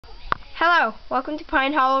Hello, welcome to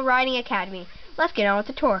Pine Hollow Riding Academy. Let's get on with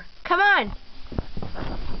the tour. Come on!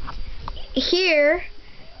 Here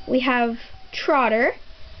we have Trotter.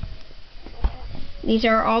 These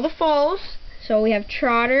are all the foals. So we have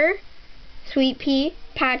Trotter, Sweet Pea,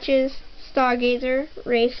 Patches, Stargazer,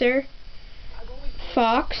 Racer,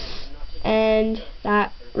 Fox, and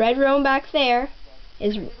that red roan back there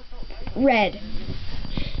is Red.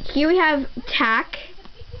 Here we have Tack.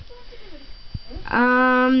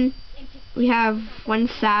 We have one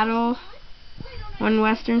saddle, one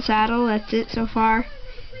western saddle, that's it so far,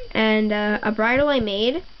 and a bridle I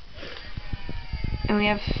made, and we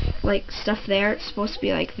have like stuff there. It's supposed to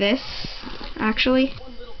be like this actually,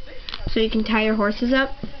 so you can tie your horses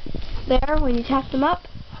up there when you tap them up.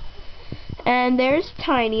 And there's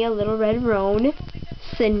Tiny, a little red roan,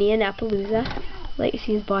 Sydney and Appaloosa. Let you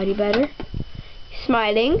see his body better. He's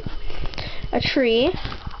smiling. A tree.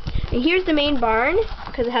 And here's the main barn,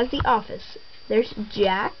 because it has the office. There's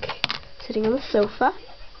Jack, sitting on the sofa.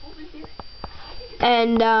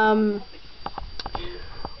 And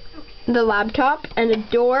the laptop, and a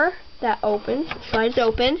door that opens, slides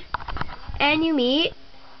open, and you meet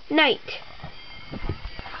Knight.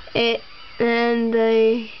 And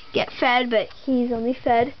they get fed, but he's only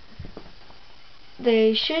fed.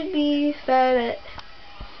 They should be fed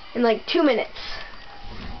in like 2 minutes.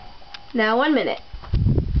 Now 1 minute.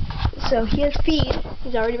 So he has feed.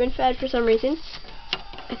 He's already been fed for some reason.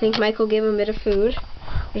 I think Michael gave him a bit of food.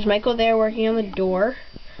 There's Michael there working on the door.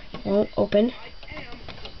 Won't open.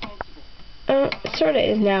 It sort of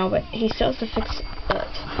is now, but he still has to fix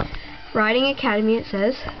it. Riding Academy, it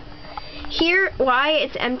says. Here, why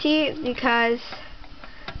it's empty is because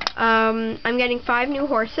I'm getting 5 new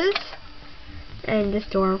horses. And this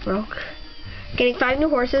door broke. Getting 5 new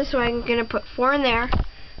horses, so I'm going to put 4 in there.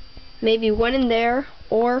 Maybe 1 in there,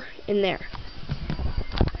 or in there.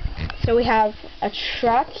 So we have a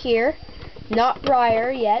truck here. Not Briar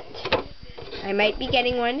yet. I might be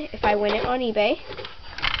getting one if I win it on eBay.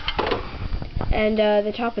 And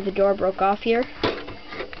the top of the door broke off here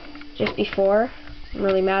just before. I'm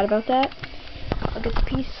really mad about that. Look at the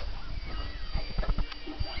piece.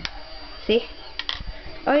 See?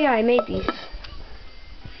 Oh yeah, I made these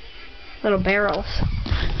little barrels.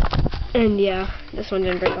 And yeah, this one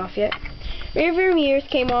didn't break off yet. Rear view mirrors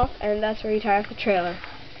came off, and that's where you tie off the trailer.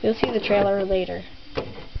 You'll see the trailer later.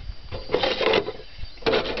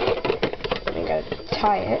 I gotta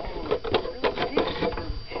tie it.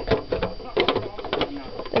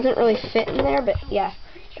 Doesn't really fit in there, but yeah,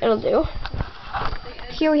 it'll do.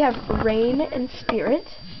 Here we have Rain and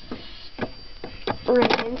Spirit.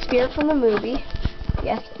 Rain and Spirit from the movie.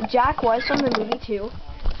 Yes, Jack was from the movie too.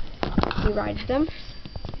 He rides them.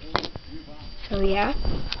 So yeah.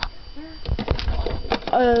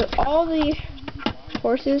 All the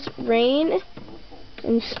horses, Rain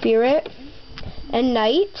and Spirit and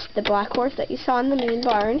Knight, the black horse that you saw in the main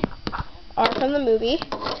barn, are from the movie.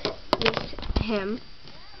 It's him.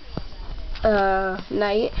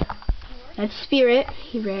 Knight. That's Spirit,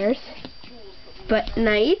 he rears. But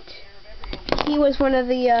Knight, he was one of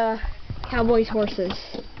the cowboys' horses.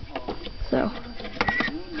 So,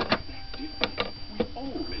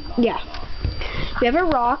 yeah. We have a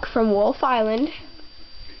rock from Wolf Island.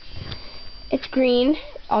 It's green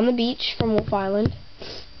on the beach from Wolf Island.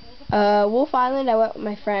 Wolf Island, I went with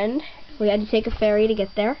my friend. We had to take a ferry to get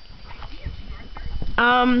there.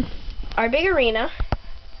 Our big arena,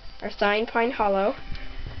 our sign, Pine Hollow.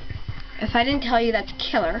 If I didn't tell you, that's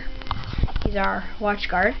Killer. He's our watch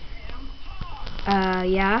guard.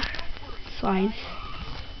 Yeah, slides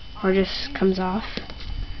or just comes off.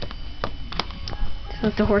 So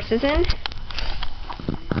let the horses in.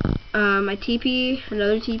 My teepee,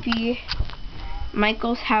 another teepee,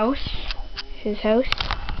 Michael's house, his house.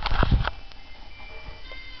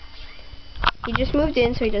 He just moved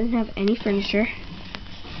in, so he doesn't have any furniture.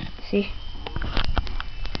 See?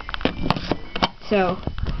 So,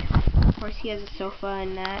 of course, he has a sofa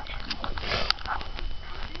and that,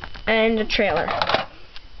 and a trailer.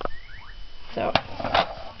 So,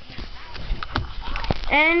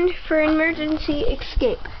 and for emergency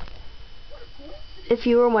escape, if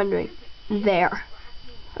you were wondering, there.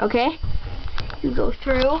 Okay? You go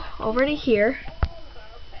through, over to here,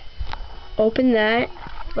 open that,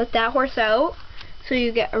 let that horse out, so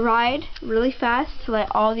you get a ride really fast to let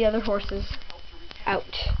all the other horses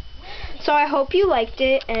out. So I hope you liked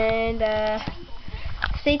it, and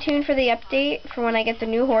stay tuned for the update for when I get the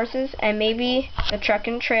new horses, and maybe the truck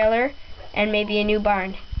and trailer, and maybe a new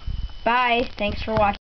barn. Bye! Thanks for watching.